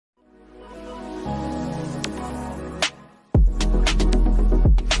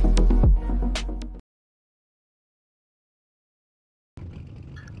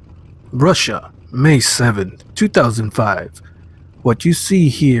Russia, May 7th, 2005. What you see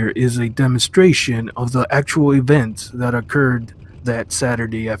here is a demonstration of the actual events that occurred that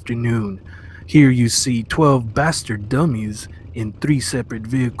Saturday afternoon. Here you see 12 bastard dummies in 3 separate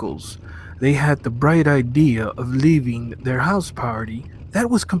vehicles. They had the bright idea of leaving their house party that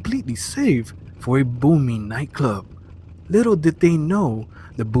was completely safe for a booming nightclub. Little did they know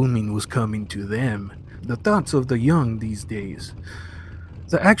the booming was coming to them. The thoughts of the young these days.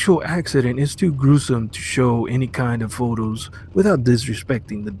 The actual accident is too gruesome to show any kind of photos without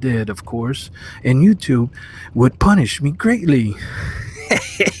disrespecting the dead, of course, and YouTube would punish me greatly.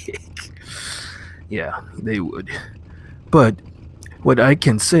 Yeah, they would. But what I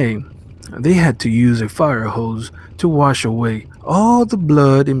can say, they had to use a fire hose to wash away all the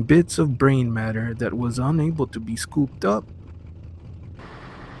blood and bits of brain matter that was unable to be scooped up.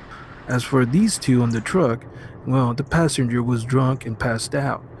 As for these two on the truck, well, the passenger was drunk and passed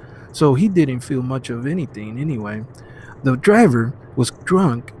out, so he didn't feel much of anything anyway. The driver was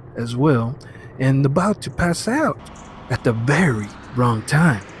drunk as well and about to pass out at the very wrong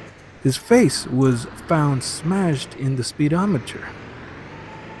time. His face was found smashed in the speedometer.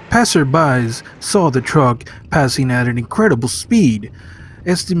 Passerbys saw the truck passing at an incredible speed,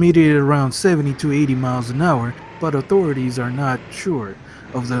 estimated at around 70 to 80 miles an hour, but authorities are not sure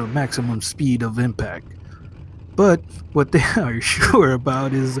of the maximum speed of impact. But what they are sure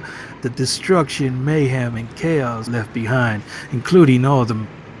about is the destruction, mayhem, and chaos left behind, including all the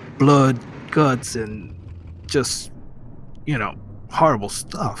blood, guts, and just, horrible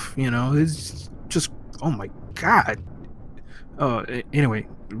stuff. It's just, oh my god. Anyway,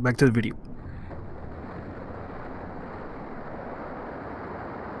 back to the video.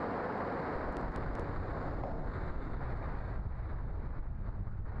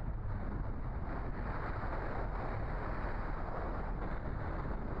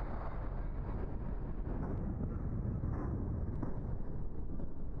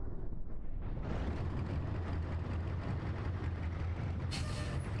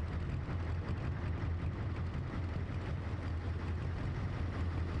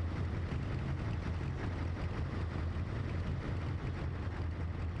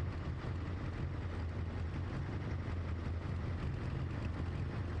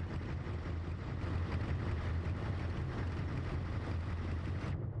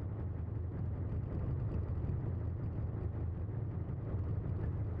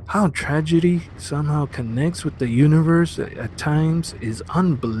 How tragedy somehow connects with the universe at times is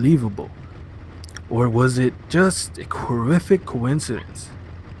unbelievable. Or was it just a horrific coincidence?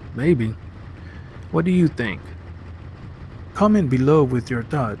 Maybe. What do you think? Comment below with your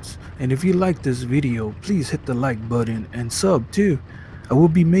thoughts, and if you like this video, please hit the like button and sub too. I will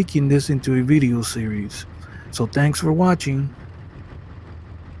be making this into a video series. So thanks for watching.